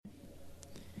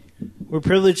We're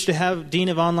privileged to have Dean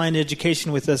of Online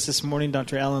Education with us this morning,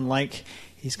 Dr. Alan Lyke.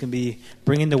 He's going to be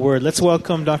bringing the word. Let's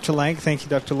welcome Dr. Lyke. Thank you,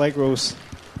 Dr. Lyke Rose.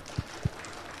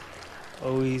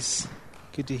 Always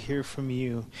good to hear from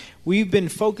you. We've been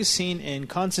focusing and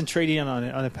concentrating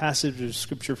on a passage of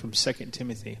Scripture from 2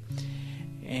 Timothy.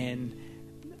 And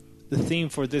the theme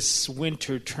for this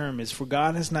winter term is, "For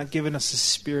God has not given us a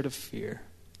spirit of fear,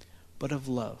 but of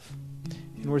love."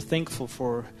 And we're thankful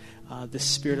for this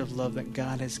spirit of love that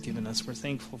God has given us. We're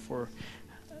thankful for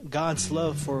God's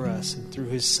love for us and through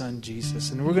His Son,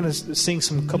 Jesus. And we're going to sing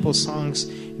some couple songs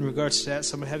in regards to that.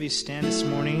 So I'm going to have you stand this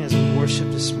morning as we worship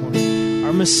this morning.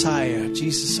 Our Messiah,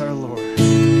 Jesus our Lord.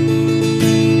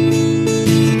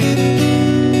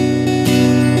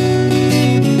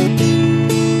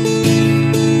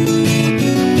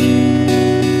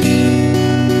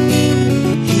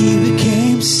 He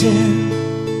became sin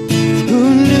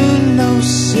who knew no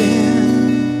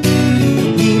sin,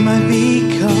 that we might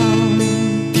become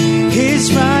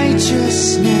His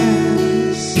righteousness.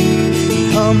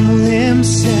 He humbled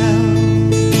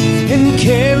Himself and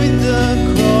carried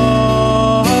the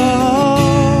cross.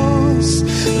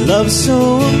 Love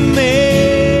so amazing,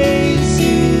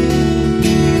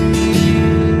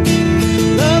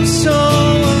 love so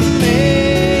amazing.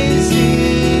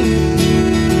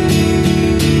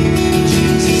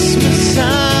 Jesus Messiah,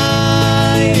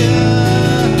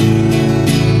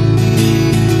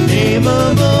 name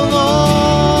above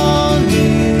all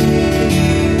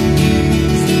names,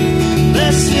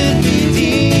 blessed Redeemer,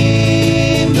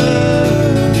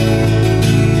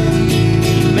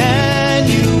 Emmanuel,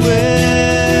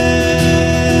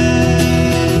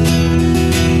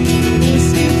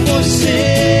 rescue for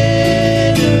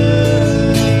sinners,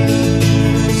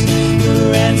 the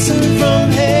ransom from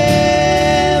heaven.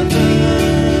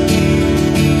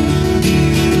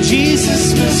 Jesus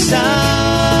Messiah,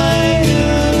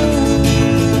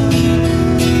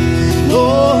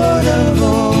 Lord of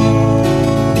all.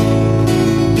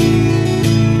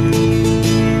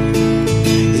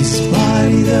 His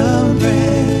body the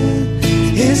bread,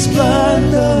 His blood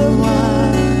the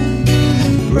wine,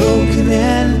 broken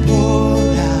and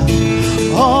poured out,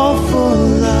 all for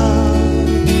love.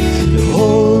 The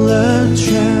whole earth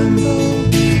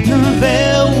trembled, the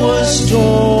veil was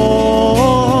torn.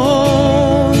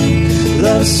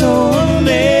 Love so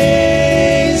amazing,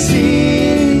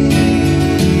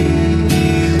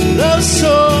 love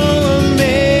so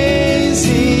amazing.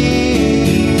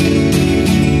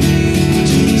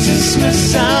 Jesus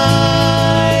Messiah,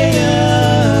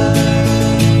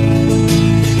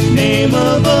 name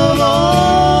above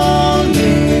all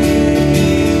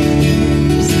names,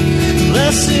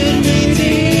 blessed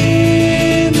Redeemer,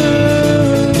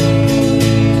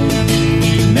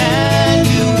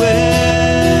 Emmanuel,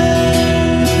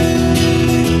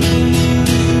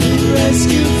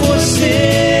 rescue for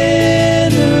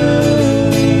sinners,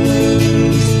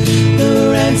 the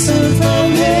ransom from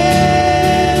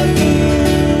heaven.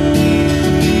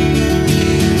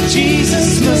 Jesus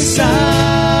Messiah,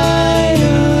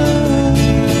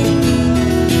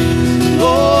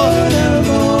 Lord of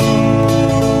all.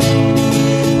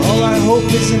 All our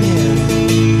hope is in Him.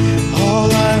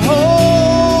 All our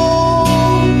hope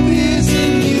is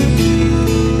in You.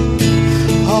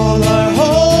 All our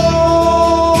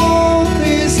hope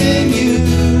is in You.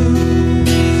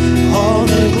 All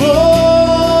the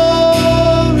glory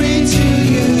to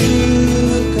You,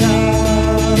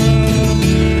 God,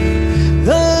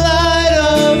 the light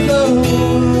of the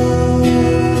world.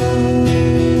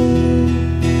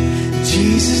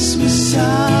 Jesus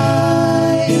Messiah,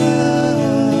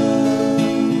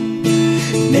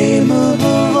 name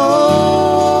above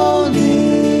all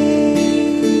names,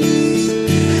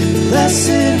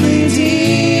 blessed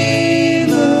Redeemer,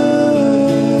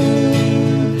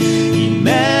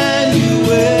 Emmanuel,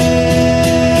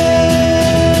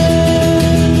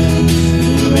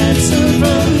 ransom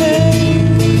from heaven,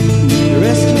 the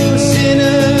rescue of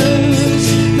sinners,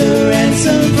 the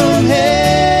ransom from heaven.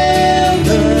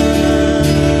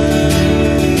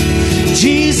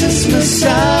 Jesus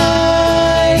Messiah,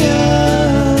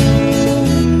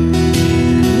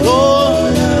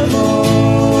 Lord of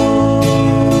all.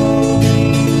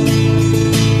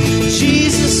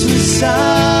 Jesus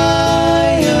Messiah,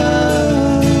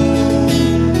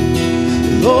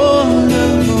 Lord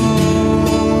of all.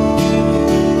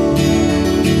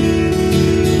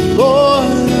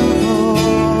 Lord of all.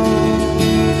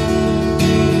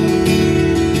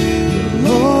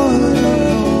 Lord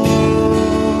of all.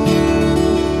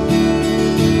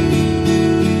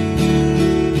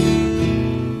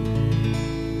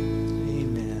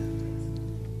 Amen.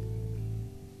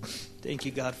 Thank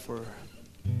you, God, for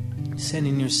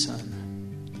sending your Son.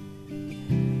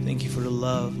 Thank you for the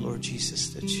love, Lord Jesus,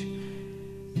 that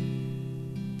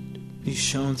you've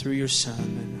shown through your Son,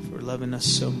 and for loving us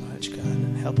so much, God.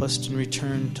 And help us to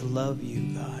return to love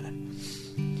you, God.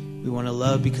 We want to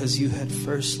love because you had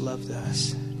first loved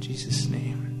us. In Jesus'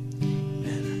 name,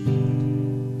 amen.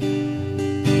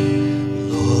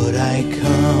 Lord, I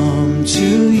come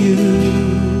to you.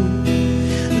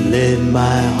 Let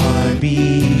my heart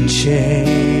be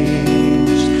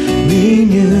changed,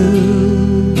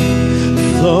 renewed,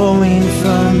 flowing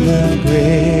from the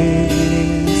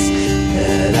grace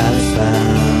that I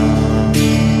found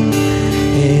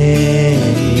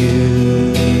in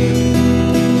you.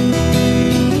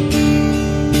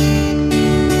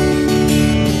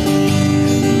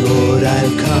 Lord,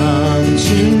 I've come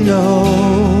to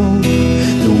know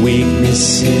the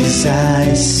weaknesses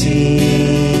I see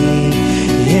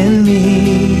in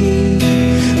me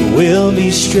will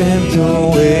be stripped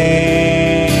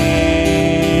away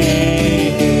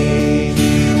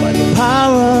by the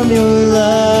power of your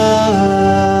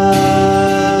love.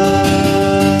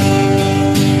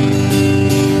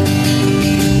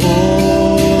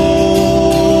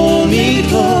 Hold me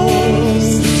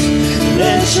close,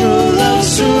 let your love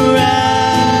surround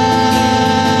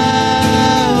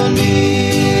me.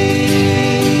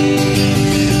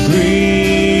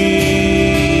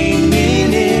 Bring me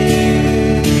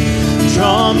near,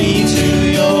 draw me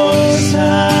to your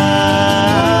side.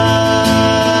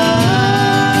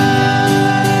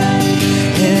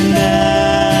 And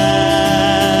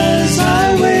as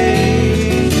I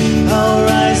wait, I'll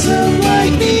rise up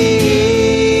like the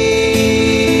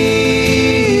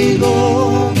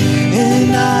eagle,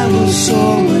 and I will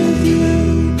soar with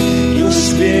you. Your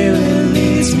spirit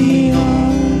leads me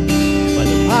on by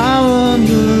the power of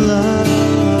your love.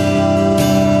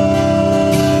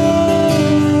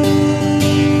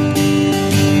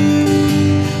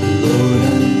 Lord,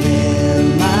 unveil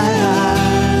my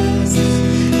eyes,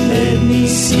 let me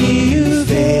see you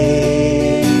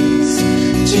face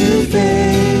to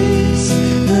face,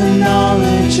 the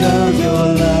knowledge of your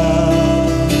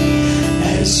love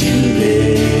as you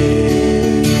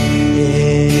live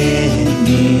in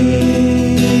me.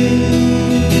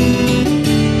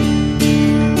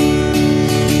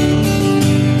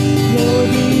 Lord,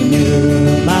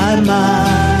 renew my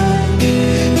mind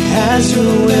as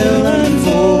your will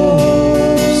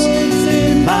unfolds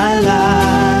in my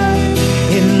life,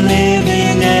 in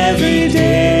living every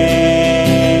day,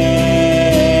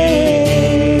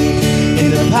 in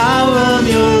the power of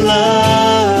your love.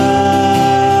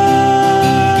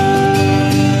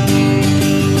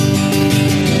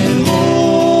 And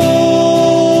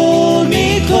hold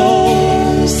me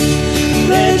close,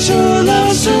 let your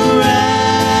love surround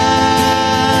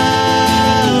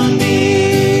me.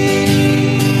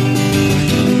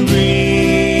 Bring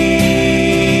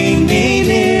me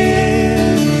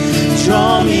near,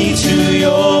 draw me to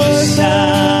your side.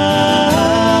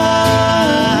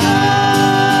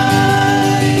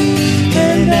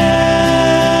 And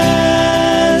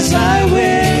as I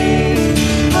wait,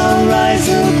 I'll rise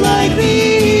up like the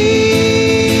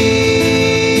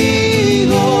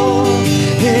eagle,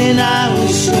 and I will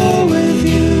soar with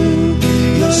you.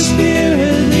 Your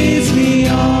spirit leads me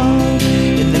on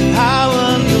in the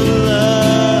power of your love.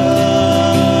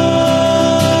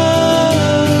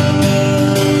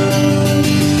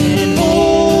 And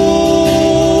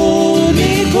hold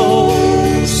me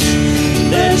close,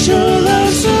 let your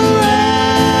love surround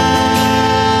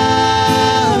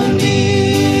me.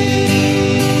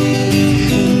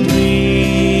 Bring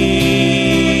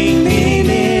me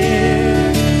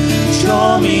near,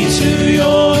 draw me to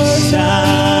your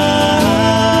side.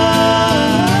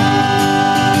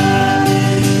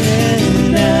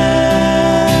 And as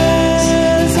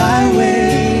I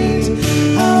wait,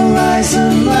 I'll rise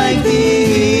up like the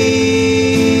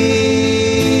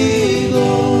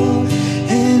eagle,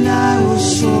 and I will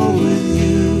soar with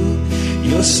you.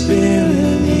 Your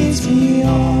spirit leads me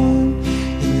on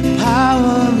in the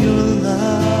power of your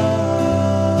love.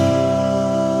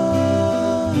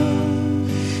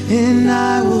 And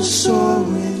I will soar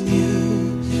with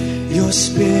you. Your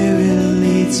spirit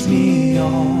leads me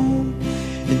on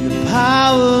in the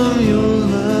power of your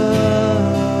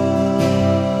love.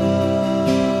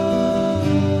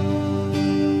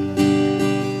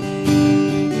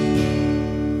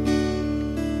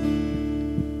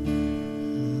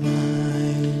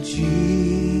 My Jesus,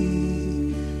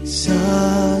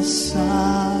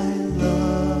 I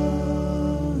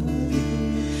love thee.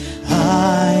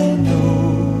 I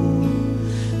know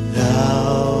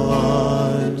thou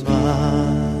art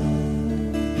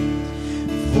mine.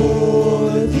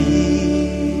 For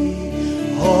thee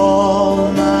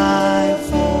all my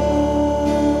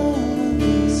faults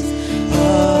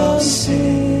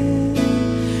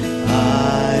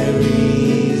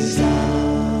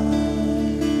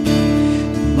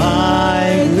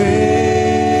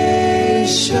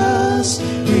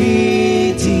Redeemer,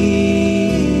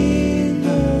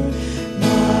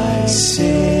 my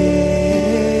Savior,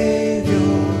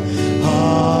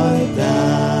 art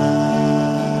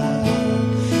thou.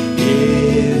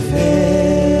 If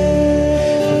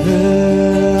ever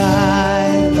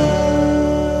I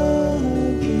love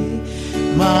thee,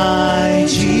 my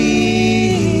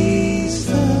Jesus,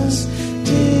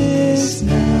 'tis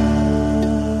now.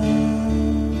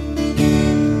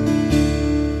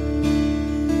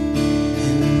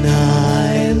 And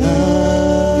I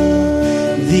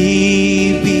love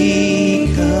thee because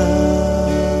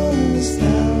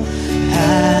thou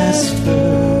hast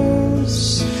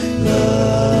first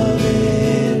loved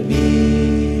me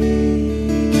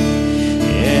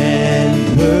and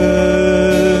purchased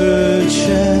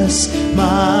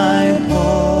my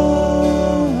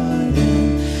pardon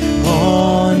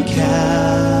on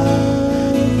Calvary's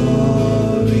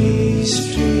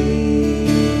tree.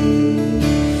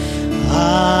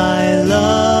 I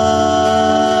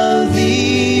love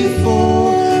thee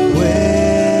for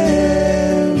wearing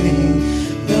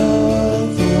the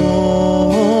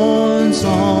thorns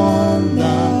on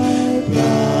thy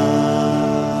brow.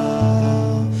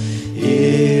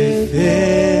 If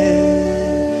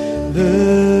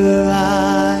ever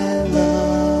I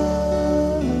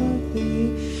love thee,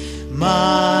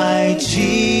 my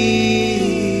Jesus,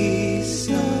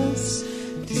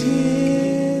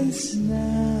 'tis now.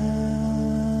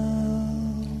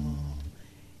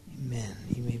 Amen.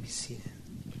 You may be seated.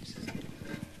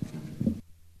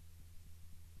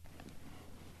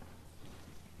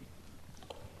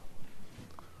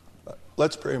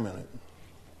 Let's pray a minute.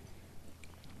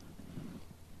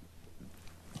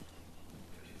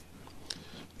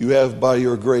 You have, by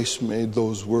your grace, made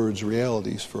those words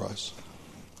realities for us.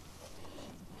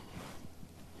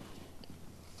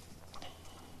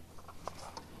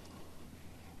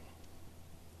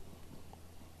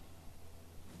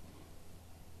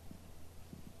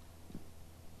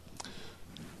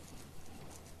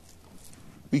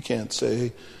 We can't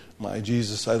say, my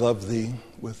Jesus, I love thee,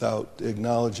 without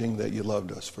acknowledging that you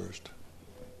loved us first.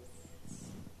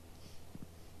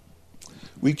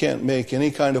 We can't make any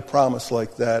kind of promise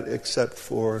like that except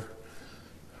for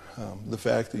the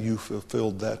fact that you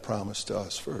fulfilled that promise to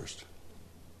us first.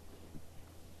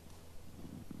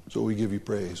 So we give you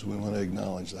praise. We want to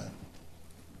acknowledge that.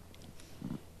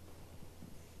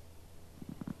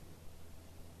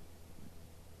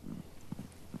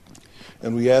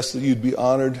 And we ask that you'd be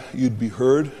honored, you'd be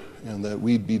heard, and that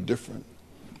we'd be different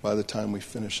by the time we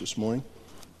finish this morning.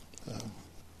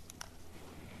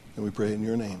 And we pray in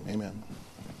your name. Amen.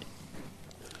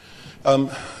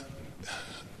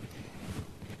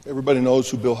 Everybody knows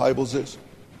who Bill Hybels is?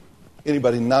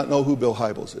 Anybody not know who Bill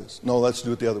Hybels is? No, let's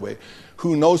do it the other way.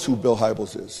 Who knows who Bill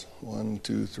Hybels is? 1,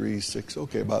 2, 3, 6.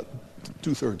 Okay, about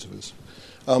 2/3 of us.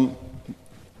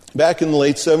 Back in the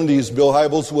late 70s, Bill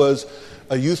Hybels was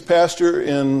a youth pastor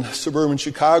in suburban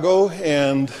Chicago,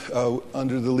 and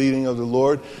under the leading of the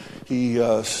Lord, he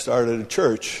started a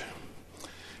church.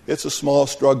 It's a small,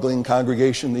 struggling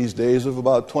congregation these days of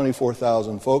about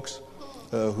 24,000 folks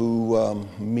who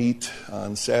meet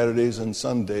on Saturdays and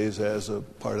Sundays as a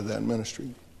part of that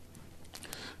ministry.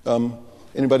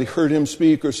 Anybody heard him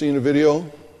speak or seen a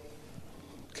video?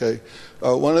 Okay.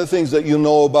 One of the things that you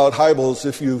know about Hybels,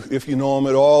 if you know him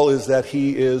at all, is that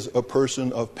he is a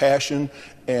person of passion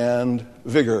and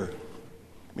vigor.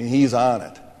 I mean, he's on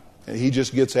it, and he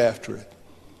just gets after it.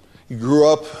 He grew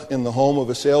up in the home of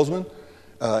a salesman,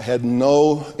 had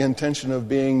no intention of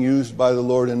being used by the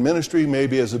Lord in ministry,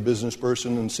 maybe as a business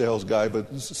person and sales guy,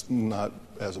 but not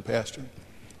as a pastor.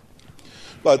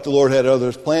 But the Lord had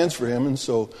other plans for him, and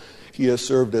so he has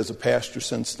served as a pastor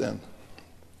since then.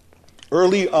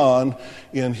 Early on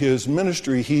in his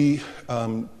ministry, he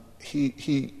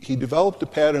developed a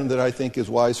pattern that I think is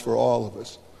wise for all of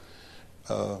us.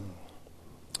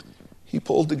 He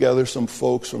pulled together some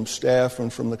folks from staff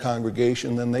and from the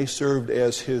congregation, and they served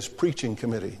as his preaching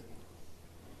committee.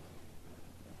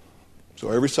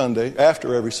 So every Sunday,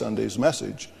 after every Sunday's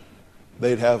message,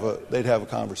 they'd have a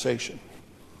conversation.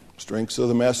 Strengths of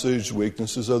the message,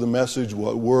 weaknesses of the message,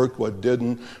 what worked, what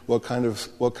didn't, what kind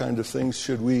of things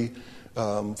should we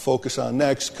focus on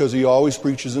next, because he always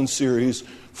preaches in series,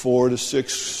 4 to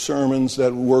 6 sermons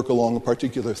that work along a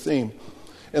particular theme.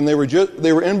 And they were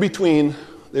in between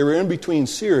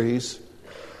series,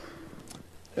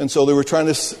 and so they were trying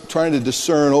to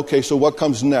discern, okay, so what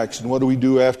comes next, and what do we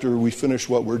do after we finish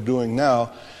what we're doing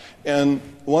now? And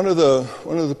one of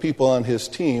the people on his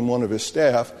team, one of his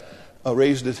staff,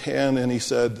 raised his hand and he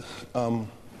said,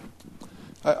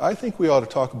 I think we ought to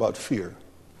talk about fear.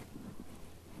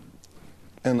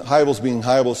 And Hybels, being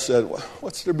Hybels, said, well,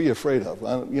 what's there to be afraid of?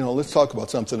 Let's talk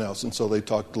about something else. And so they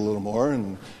talked a little more,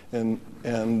 and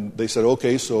they said,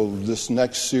 okay, so this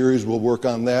next series we'll work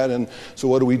on that. And so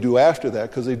what do we do after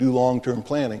that? Because they do long-term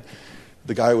planning.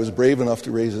 The guy was brave enough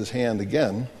to raise his hand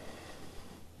again.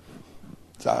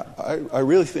 So I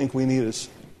really think we need a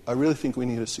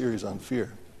series on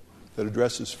fear that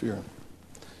addresses fear.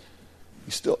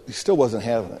 He still wasn't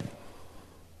having it.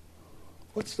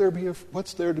 What's there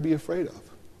to be afraid of?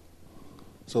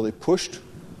 So they pushed.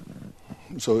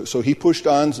 So he pushed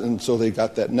on, and so they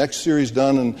got that next series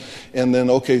done, and then,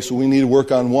 okay, so we need to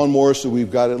work on one more, so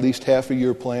we've got at least half a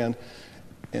year planned.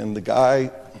 And the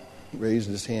guy raised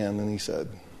his hand, and he said,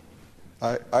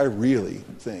 I really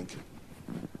think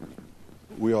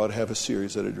we ought to have a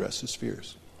series that addresses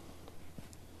fears.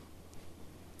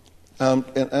 And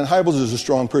Hybels is a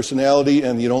strong personality,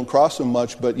 and you don't cross him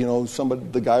much, but,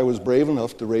 the guy was brave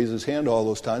enough to raise his hand all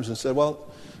those times and said, well,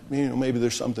 maybe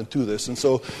there's something to this. And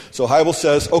so Hybels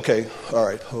says, okay, all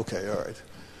right.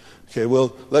 Okay, well,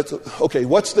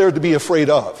 what's there to be afraid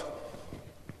of?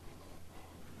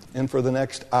 And for the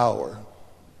next hour,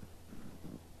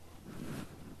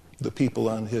 the people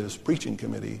on his preaching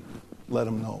committee let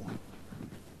him know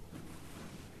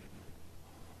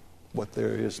what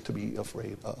there is to be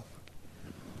afraid of.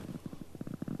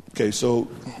 Okay, so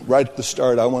right at the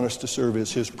start, I want us to serve as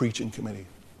his preaching committee,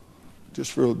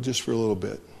 just for a little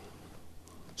bit.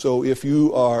 So if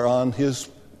you are on his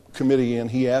committee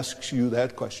and he asks you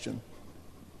that question,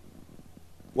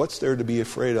 what's there to be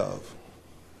afraid of?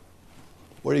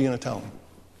 What are you going to tell him?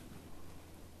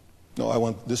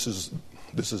 No, this is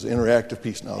interactive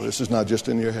piece now. This is not just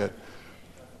in your head.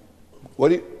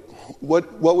 What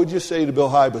would you say to Bill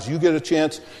Hybels? You get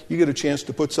a chance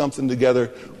to put something together.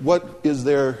 What is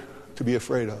there to be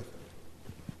afraid of?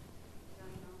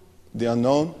 The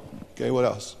unknown. Okay, what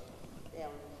else?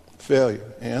 Failure.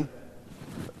 And?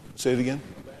 Say it again.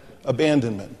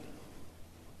 Abandonment.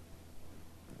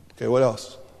 Okay, what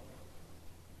else?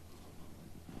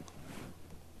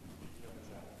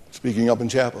 Speaking up in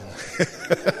chapel.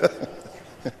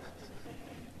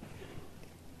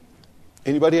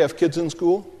 Anybody have kids in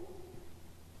school?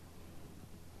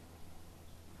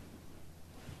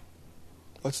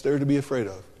 What's there to be afraid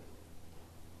of?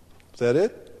 Is that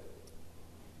it?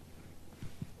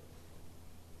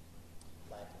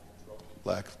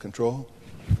 Lack of control.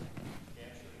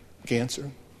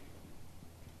 Cancer.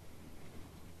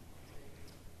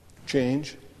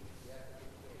 Change.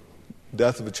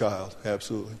 Death of a child.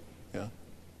 Absolutely. Yeah.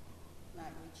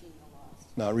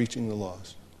 Not reaching the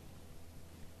lost.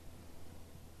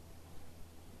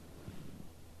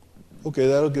 Okay,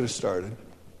 that'll get us started.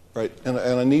 Right, and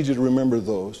I need you to remember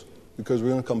those because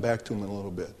we're going to come back to them in a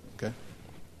little bit, okay?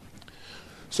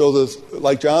 So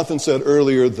like Jonathan said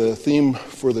earlier, the theme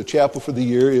for the chapel for the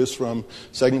year is from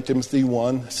 2 Timothy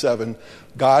 1:7.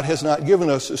 God has not given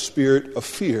us a spirit of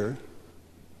fear,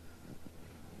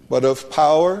 but of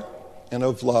power and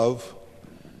of love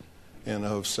and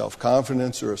of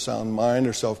self-confidence or a sound mind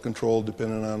or self-control,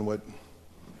 depending on what.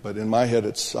 But in my head,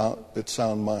 it's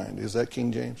sound mind. Is that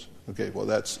King James? Okay, well,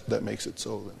 that makes it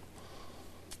so then.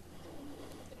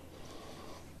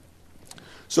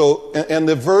 So, and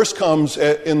the verse comes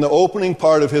in the opening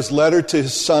part of his letter to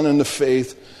his son in the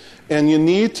faith, and you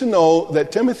need to know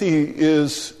that Timothy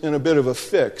is in a bit of a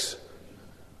fix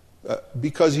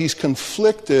because he's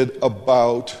conflicted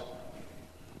about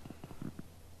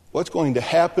what's going to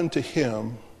happen to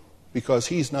him because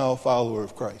he's now a follower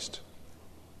of Christ.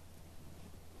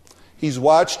 He's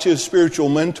watched his spiritual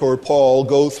mentor, Paul,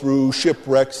 go through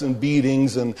shipwrecks and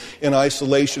beatings and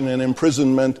isolation and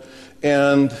imprisonment,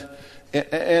 and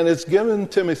it's given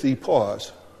Timothy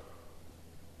pause.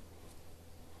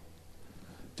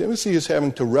 Timothy is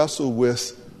having to wrestle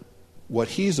with what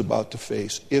he's about to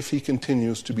face if he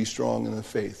continues to be strong in the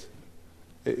faith.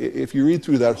 If you read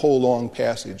through that whole long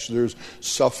passage, there's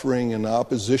suffering and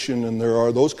opposition, and there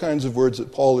are those kinds of words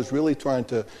that Paul is really trying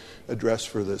to address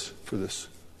for this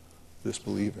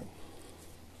believer.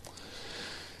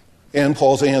 And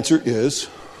Paul's answer is,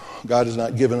 God has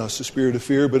not given us a spirit of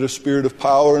fear, but a spirit of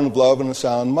power and of love and a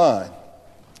sound mind.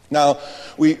 Now,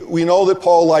 we know that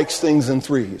Paul likes things in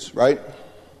threes, right?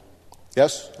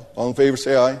 Yes? All in favor,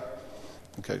 say aye.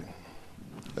 Okay.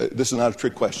 This is not a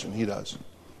trick question. He does.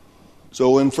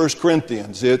 So in 1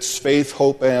 Corinthians, it's faith,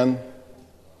 hope, and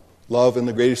love, and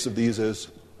the greatest of these is.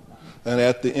 And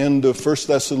at the end of 1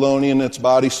 Thessalonians, it's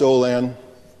body, soul, and.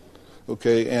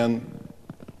 Okay, and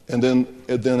then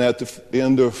at the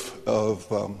end of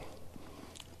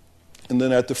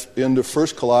 1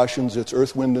 Colossians, it's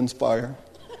earth, wind, and fire.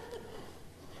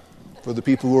 For the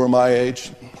people who are my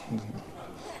age,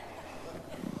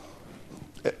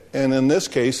 And in this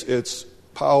case, it's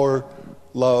power,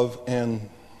 love, and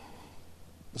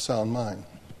a sound mind.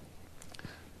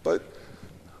 But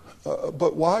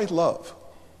why love?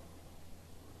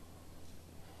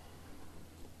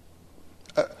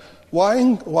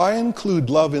 Why include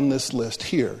love in this list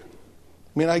here?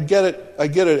 I mean, I get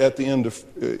it at the end of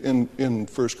in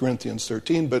 1 Corinthians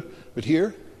 13, but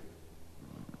here?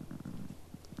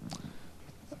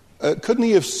 Couldn't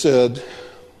he have said,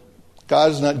 God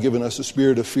has not given us a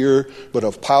spirit of fear, but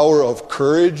of power, of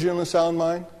courage, and a sound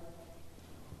mind?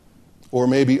 Or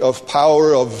maybe of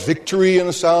power, of victory, and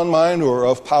a sound mind, or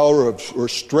of power or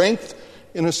strength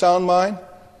in a sound mind?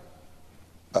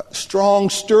 Strong,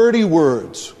 sturdy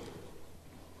words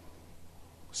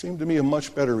seem to me a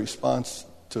much better response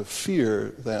to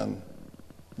fear than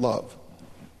love.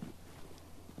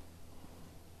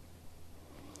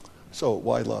 So,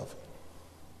 why love?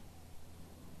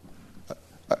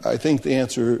 I think the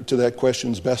answer to that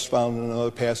question is best found in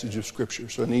another passage of Scripture.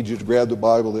 So I need you to grab the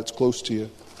Bible that's close to you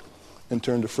and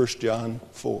turn to 1 John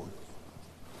 4.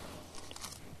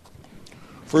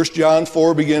 1 John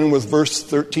 4, beginning with verse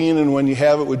 13, and when you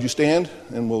have it, would you stand?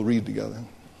 And we'll read together.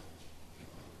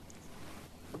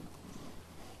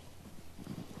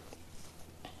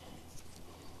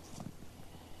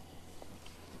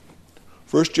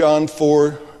 First John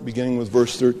 4, beginning with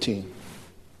verse 13.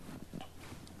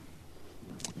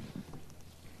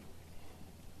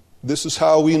 This is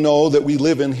how we know that we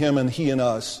live in him and he in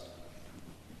us.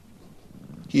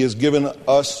 He has given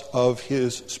us of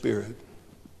his Spirit.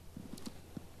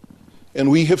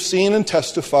 And we have seen and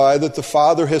testify that the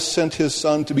Father has sent his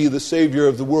Son to be the Savior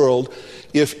of the world.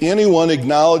 If anyone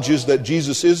acknowledges that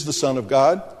Jesus is the Son of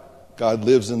God, God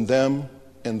lives in them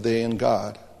and they in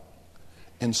God.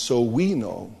 And so we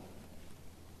know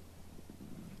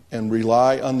and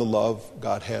rely on the love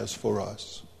God has for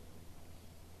us.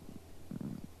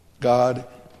 God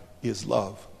is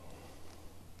love.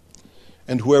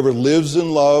 And whoever lives in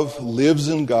love lives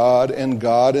in God and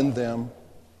God in them.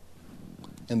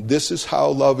 And this is how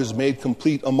love is made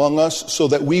complete among us, so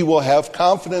that we will have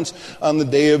confidence on the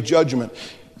day of judgment.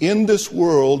 In this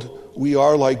world, we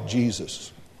are like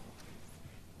Jesus.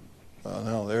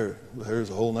 There's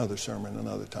a whole other sermon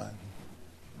another time.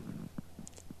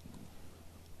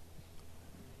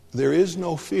 There is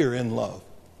no fear in love.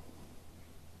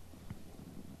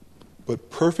 But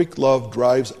perfect love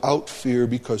drives out fear,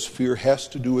 because fear has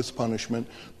to do with punishment.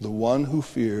 The one who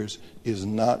fears is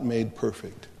not made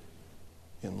perfect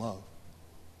in love.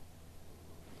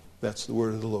 That's the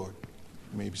word of the Lord.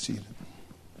 You may be seated.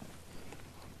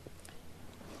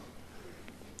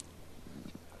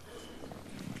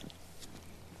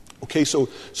 Okay, so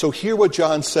hear what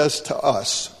John says to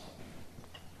us.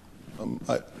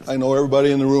 I know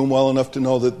everybody in the room well enough to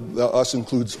know that the us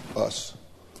includes us.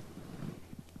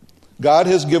 God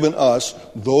has given us,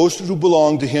 those who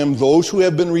belong to him, those who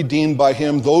have been redeemed by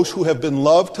him, those who have been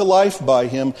loved to life by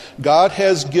him. God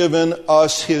has given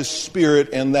us his Spirit,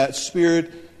 and that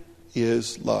Spirit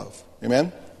is love.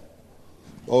 Amen?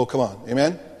 Oh, come on.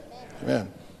 Amen?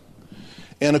 Amen.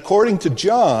 And according to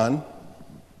John,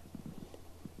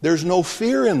 there's no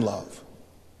fear in love,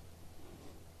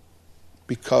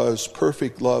 because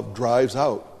perfect love drives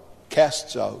out,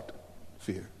 casts out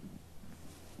fear.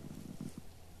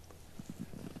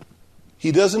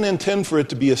 He doesn't intend for it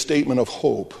to be a statement of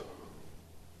hope.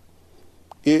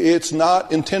 It's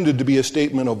not intended to be a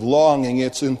statement of longing.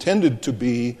 It's intended to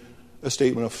be a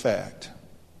statement of fact,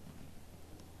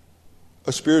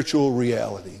 a spiritual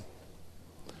reality.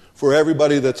 For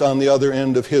everybody that's on the other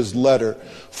end of his letter,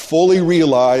 fully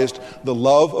realized the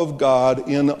love of God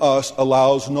in us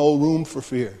allows no room for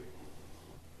fear.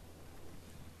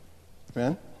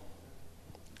 Amen?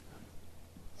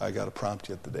 I got to prompt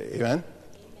you today. Amen?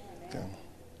 Okay.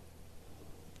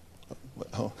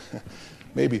 Well,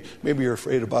 maybe you're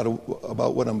afraid about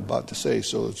what I'm about to say,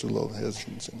 so it's a little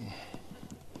hesitancy.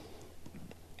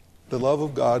 The love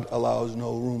of God allows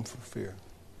no room for fear.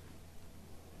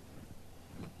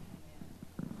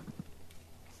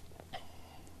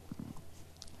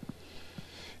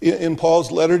 In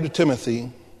Paul's letter to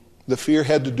Timothy, the fear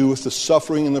had to do with the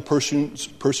suffering and the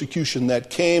persecution that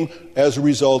came as a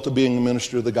result of being a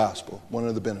minister of the gospel, one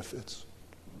of the benefits.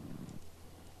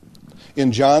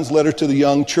 In John's letter to the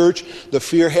young church, the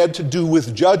fear had to do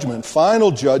with judgment, final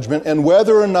judgment, and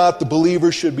whether or not the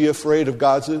believers should be afraid of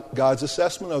God's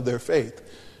assessment of their faith.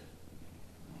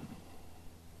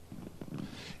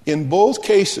 In both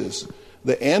cases,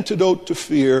 the antidote to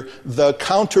fear, the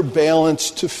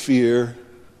counterbalance to fear,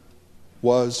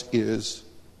 is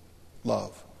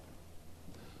love.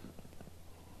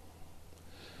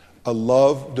 A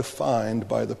love defined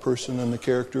by the person and the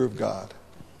character of God.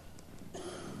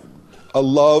 A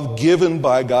love given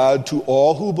by God to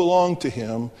all who belong to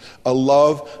Him. A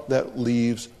love that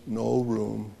leaves no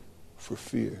room for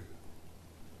fear.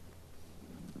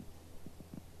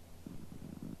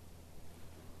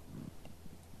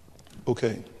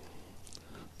 Okay,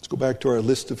 let's go back to our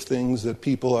list of things that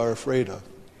people are afraid of.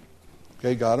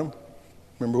 Okay, got them?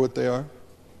 Remember what they are?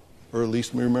 Or at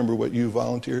least remember what you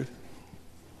volunteered?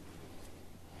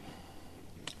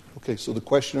 Okay, so the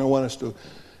question I want us to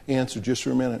answer just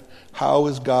for a minute. How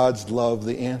is God's love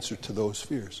the answer to those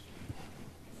fears?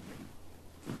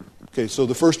 Okay, so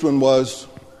the first one was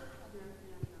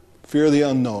fear of the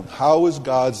unknown. How is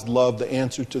God's love the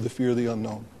answer to the fear of the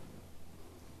unknown?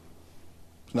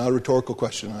 It's not a rhetorical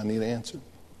question. I need an answer.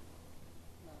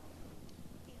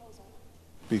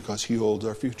 Because He holds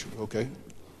our future, okay?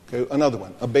 Okay, another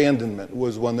one. Abandonment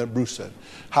was one that Bruce said.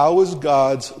 How is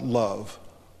God's love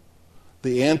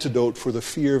the antidote for the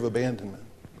fear of abandonment?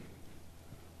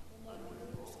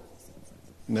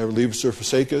 Never leave us or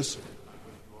forsake us.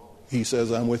 He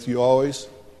says, I'm with you always.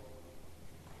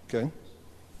 Okay?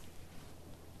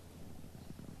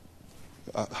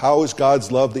 How is God's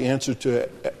love the answer to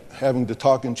having to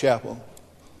talk in chapel?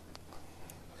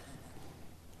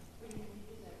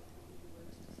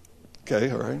 Okay,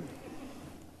 all right.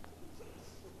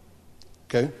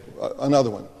 Okay, another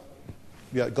one.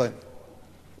 Yeah, Glenn.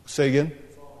 Say again.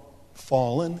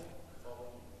 Fallen.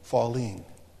 Falling.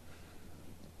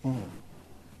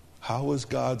 How is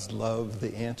God's love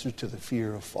the answer to the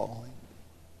fear of falling?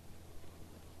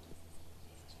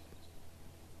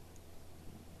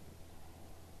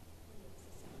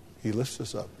 He lifts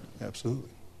us up.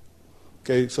 Absolutely.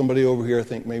 Okay, somebody over here, I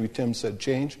think maybe Tim said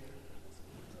change.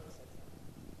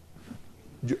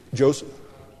 Joseph?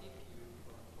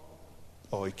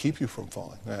 Oh, He keep you from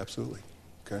falling. Absolutely.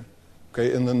 Okay.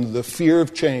 Okay, and then the fear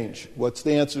of change. What's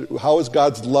the answer? How is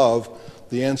God's love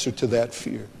the answer to that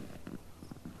fear?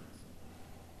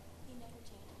 He never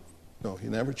changes. No, He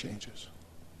never changes.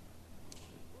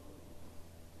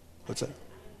 What's that?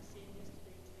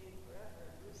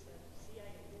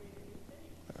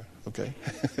 Okay.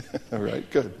 All right,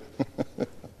 good.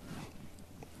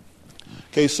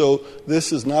 Okay, so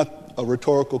this is not a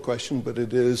rhetorical question, but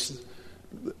it is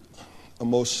a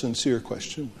most sincere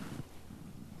question.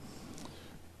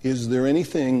 Is there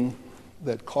anything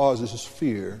that causes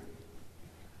fear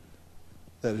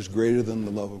that is greater than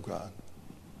the love of God?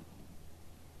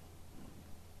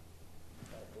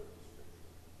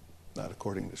 Not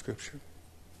according to Scripture.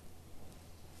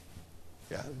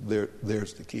 Yeah,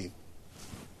 there's the key.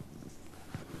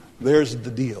 There's the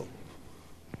deal.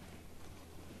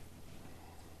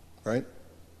 Right?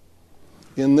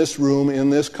 In this room, in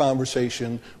this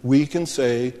conversation, we can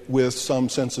say with some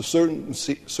sense of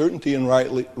certainty and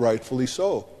rightfully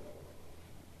so.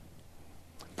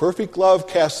 Perfect love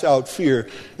casts out fear.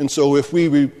 And so if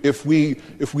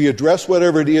we address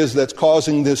whatever it is that's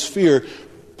causing this fear,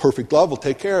 perfect love will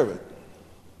take care of it.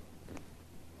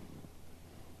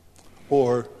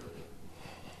 Or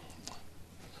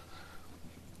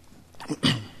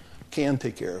can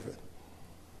take care of it.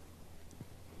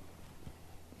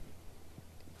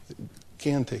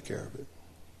 Can take care of it.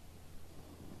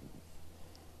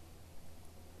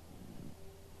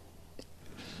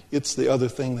 It's the other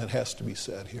thing that has to be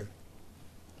said here.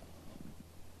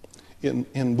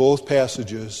 In both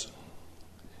passages,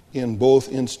 in both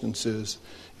instances,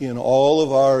 in all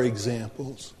of our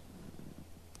examples,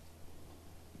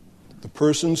 the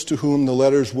persons to whom the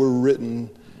letters were written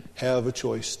have a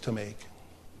choice to make.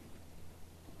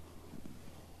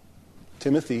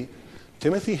 Timothy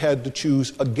had to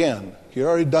choose again. He had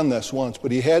already done this once,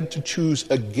 but he had to choose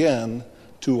again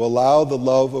to allow the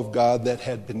love of God that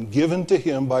had been given to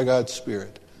him by God's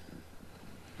Spirit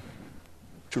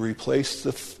to replace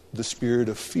the spirit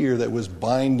of fear that was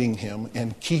binding him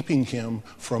and keeping him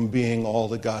from being all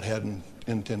that God had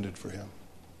intended for him.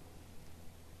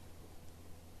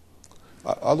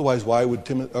 Otherwise, why would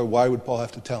Paul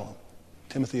have to tell him?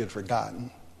 Timothy had forgotten.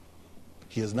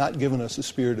 He has not given us a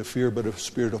spirit of fear, but a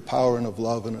spirit of power and of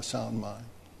love and a sound mind.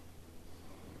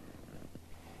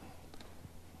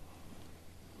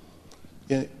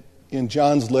 In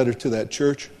John's letter to that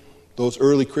church, those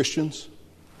early Christians,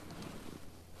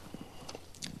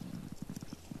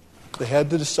 they had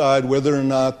to decide whether or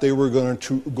not they were going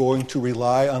to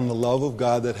rely on the love of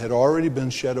God that had already been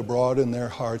shed abroad in their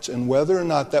hearts, and whether or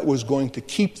not that was going to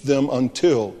keep them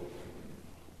until,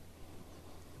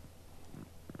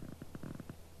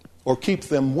 or keep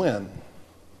them when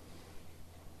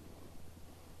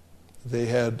they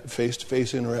had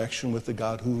face-to-face interaction with the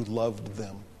God who loved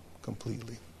them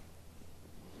completely.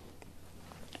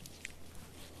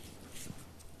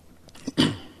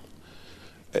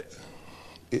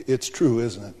 It's true,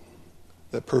 isn't it?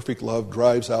 That perfect love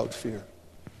drives out fear.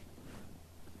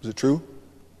 Is it true?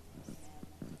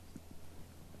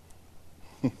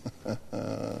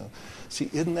 See,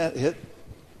 isn't that it?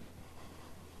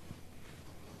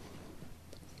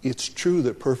 It's true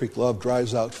that perfect love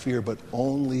drives out fear, but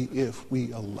only if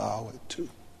we allow it to.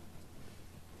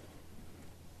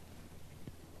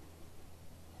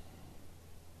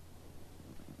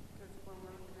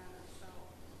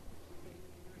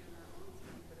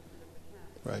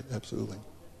 Right, absolutely.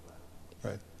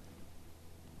 Right.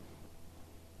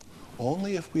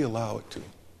 Only if we allow it to.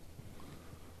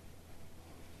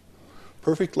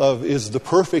 Perfect love is the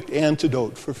perfect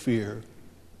antidote for fear,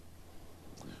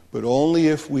 but only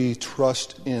if we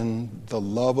trust in the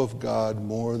love of God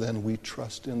more than we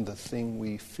trust in the thing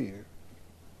we fear.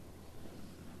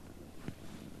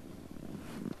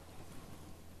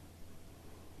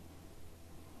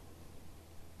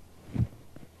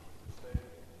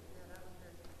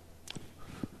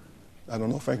 I don't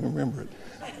know if I can remember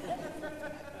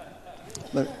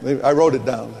it. I wrote it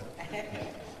down.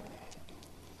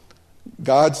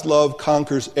 God's love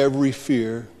conquers every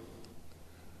fear,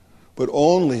 but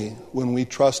only when we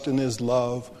trust in His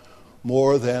love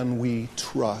more than we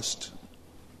trust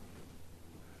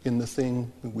in the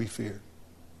thing that we fear.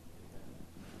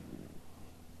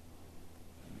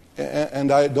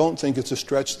 And I don't think it's a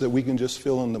stretch that we can just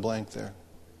fill in the blank there.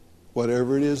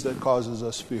 Whatever it is that causes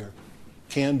us fear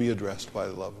can be addressed by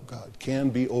the love of God, can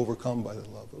be overcome by the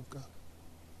love of God.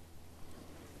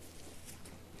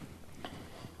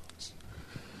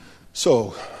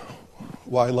 So,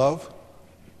 why love?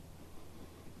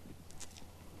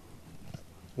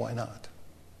 Why not?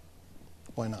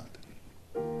 Why not?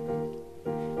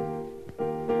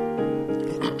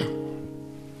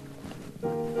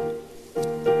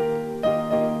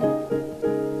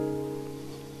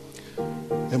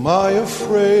 Am I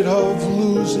afraid of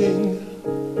losing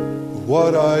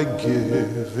what I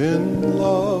give in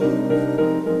love?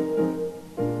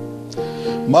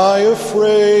 Am I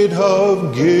afraid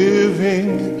of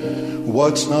giving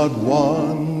what's not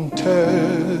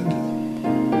wanted?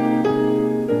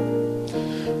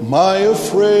 Am I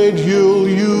afraid you'll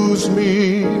use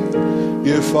me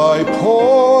if I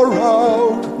pour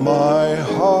out my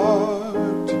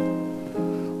heart?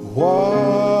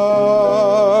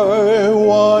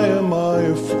 Why am I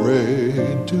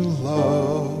afraid to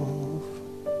love?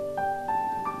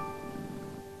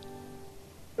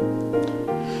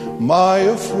 Am I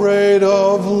afraid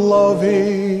of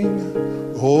loving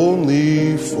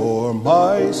only for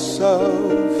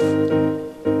myself?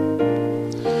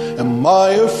 Am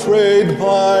I afraid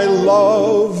my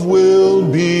love will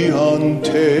be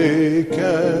untaken?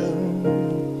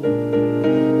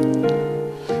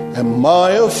 Am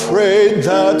I afraid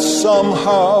that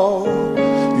somehow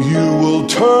you will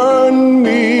turn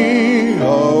me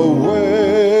away?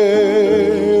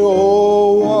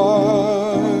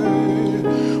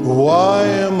 Why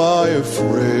am I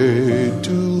afraid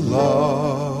to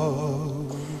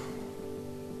love?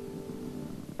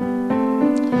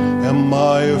 Am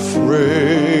I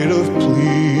afraid of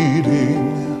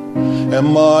pleading?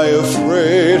 Am I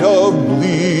afraid of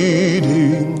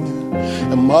bleeding?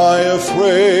 Am I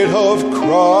afraid of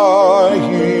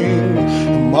crying?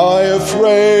 Am I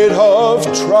afraid of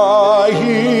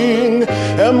trying?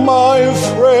 Am I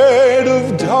afraid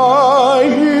of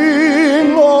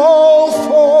dying? All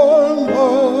for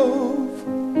love.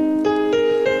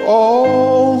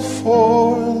 All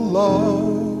for love.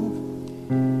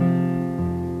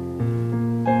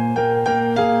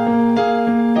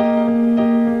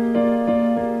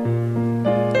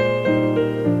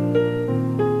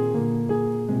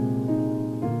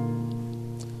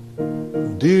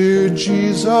 Dear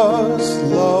Jesus,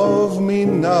 love me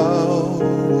now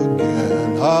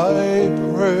again, I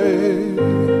pray.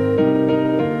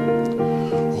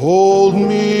 Hold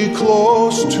me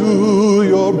close to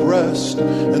your breast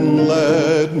and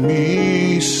let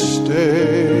me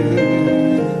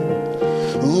stay.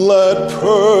 Let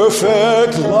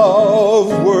perfect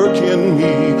love work in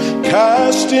me,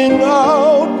 casting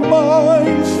out my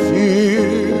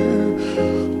fear.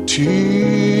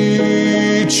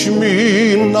 Teach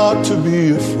me not to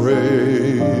be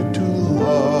afraid to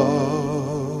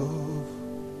love.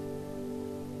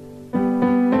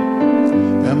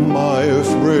 Am I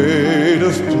afraid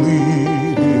of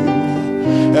bleeding?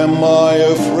 Am I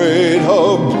afraid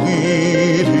of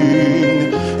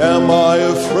bleeding? Am I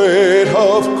afraid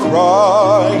of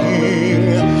crying?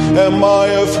 Am I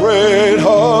afraid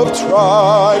of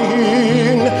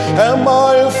trying? Am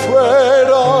I afraid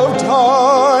of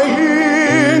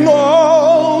dying?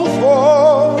 All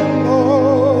for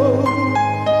love.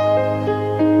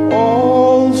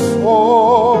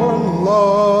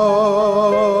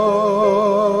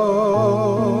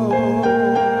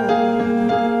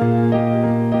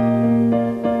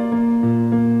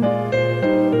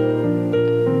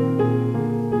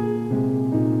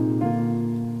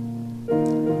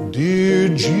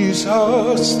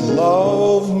 Jesus,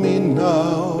 love me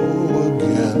now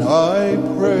again, I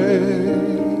pray.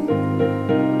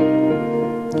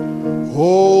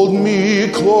 Hold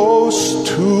me close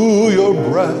to your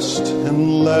breast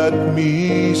and let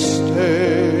me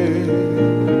stay.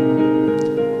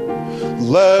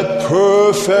 Let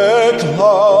perfect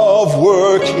love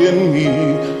work in me,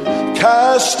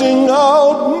 casting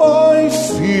out my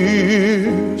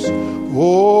fears.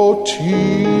 Oh,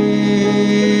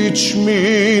 teach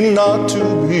me not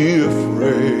to be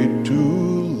afraid to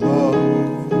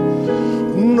love.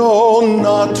 No,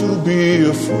 not to be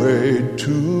afraid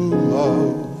to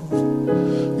love.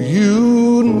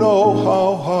 You know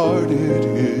how hard it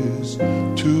is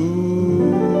to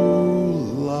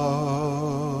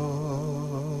love.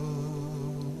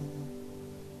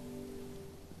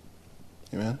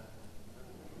 Amen?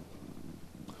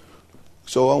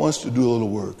 So I want us to do a little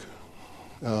work.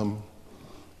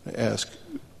 I ask,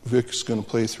 Vic's going to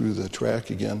play through the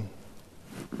track again.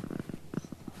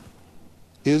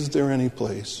 Is there any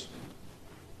place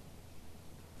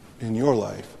in your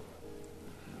life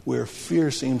where fear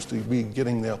seems to be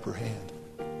getting the upper hand?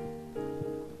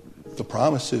 The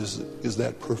promise is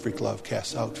that perfect love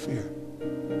casts out fear,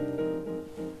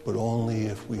 but only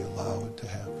if we allow it to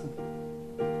happen.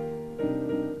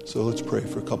 So let's pray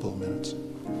for a couple of minutes.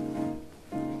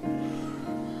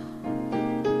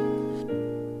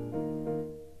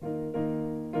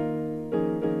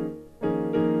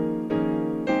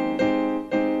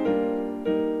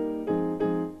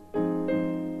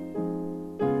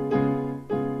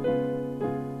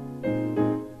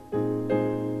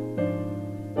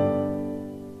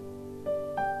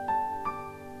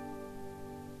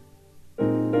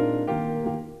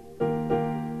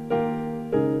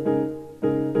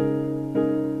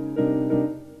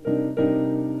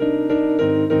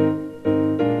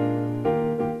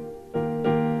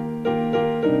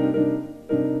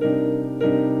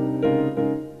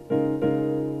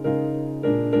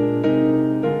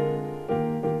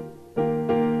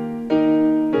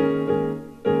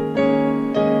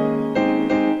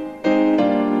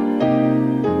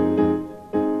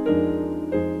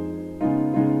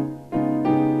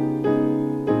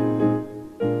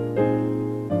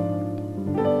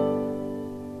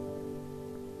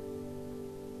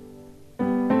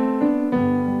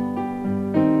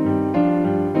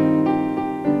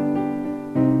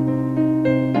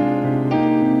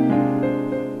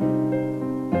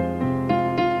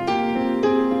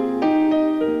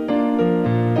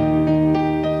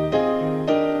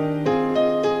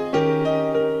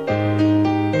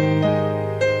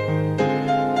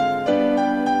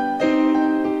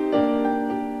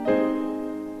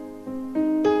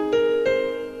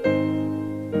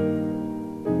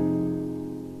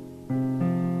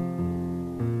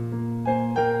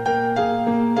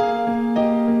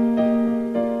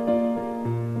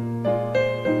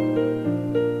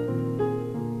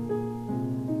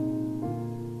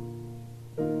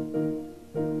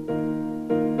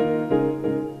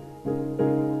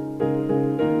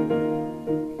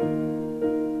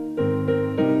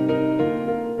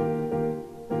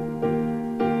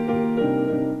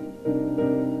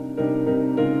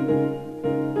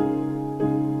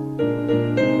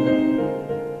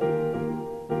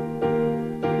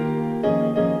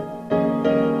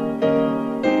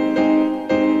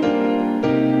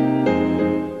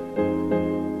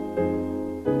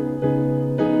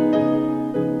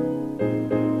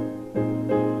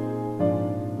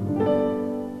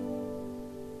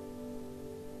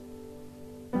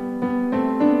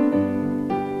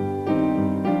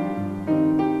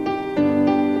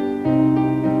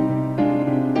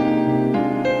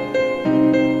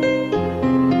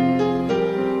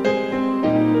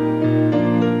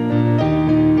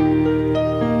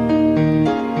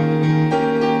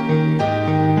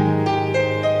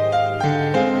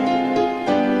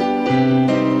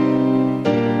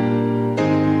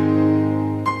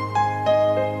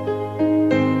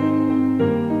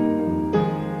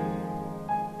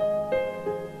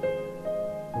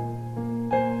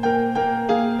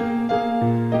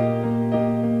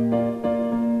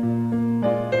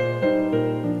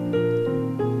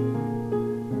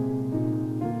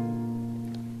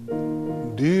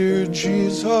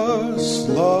 Jesus,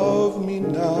 love me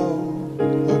now,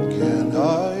 again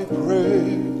I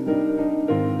pray.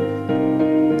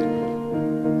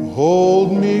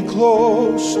 Hold me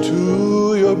close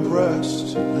to your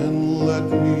breast and let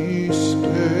me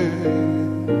stay.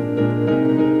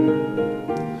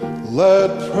 Let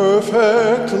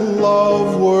perfect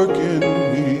love work in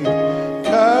me,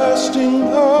 casting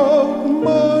out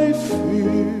my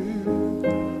fear.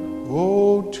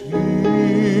 Oh,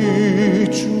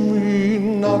 teach me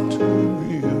not to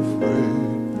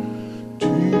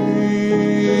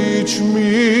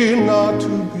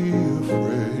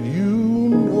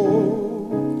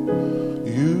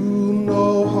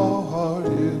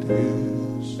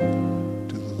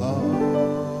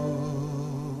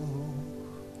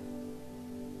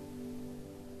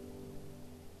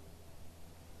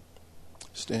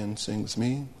band sings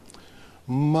me.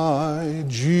 My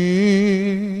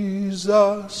Jesus,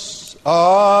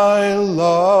 I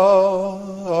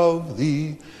love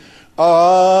thee.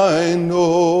 I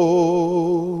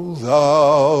know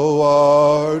thou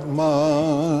art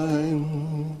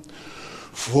mine.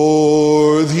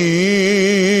 For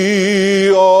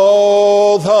thee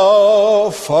all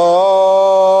the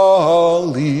follies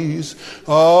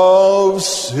of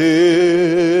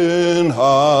sin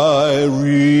I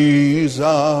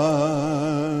resign.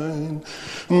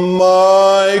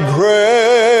 My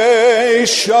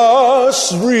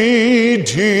gracious Redeemer,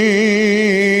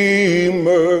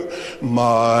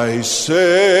 my Savior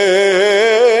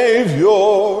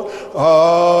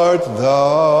art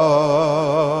thou.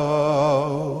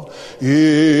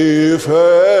 If ever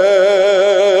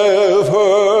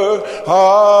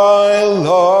I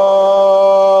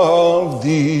love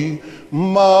thee,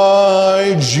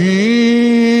 my Jesus,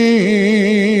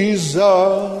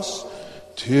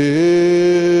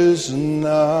 'tis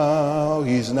now.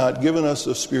 He's not given us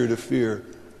a spirit of fear,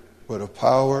 but of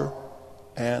power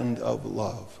and of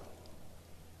love.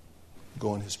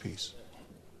 Go in his peace.